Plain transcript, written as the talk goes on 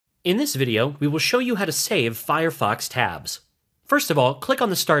In this video, we will show you how to save Firefox tabs. First of all, click on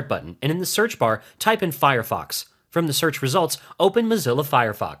the Start button and in the search bar, type in Firefox. From the search results, open Mozilla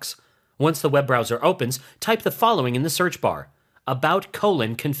Firefox. Once the web browser opens, type the following in the search bar: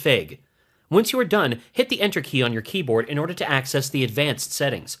 about:config. Once you are done, hit the Enter key on your keyboard in order to access the advanced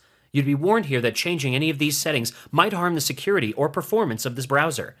settings. You'd be warned here that changing any of these settings might harm the security or performance of this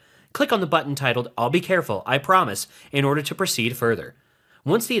browser. Click on the button titled "I'll be careful, I promise," in order to proceed further.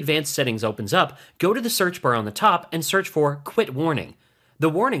 Once the advanced settings opens up, go to the search bar on the top and search for Quit Warning.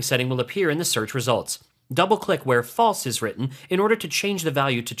 The warning setting will appear in the search results. Double-click where False is written in order to change the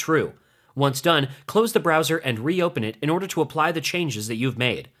value to True. Once done, close the browser and reopen it in order to apply the changes that you've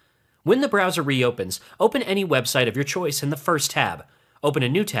made. When the browser reopens, open any website of your choice in the first tab. Open a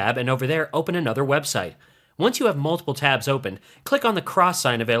new tab and over there open another website. Once you have multiple tabs opened, click on the cross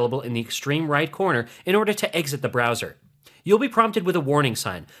sign available in the extreme right corner in order to exit the browser. You'll be prompted with a warning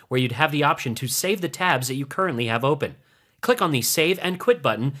sign where you'd have the option to save the tabs that you currently have open. Click on the Save and Quit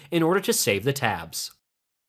button in order to save the tabs.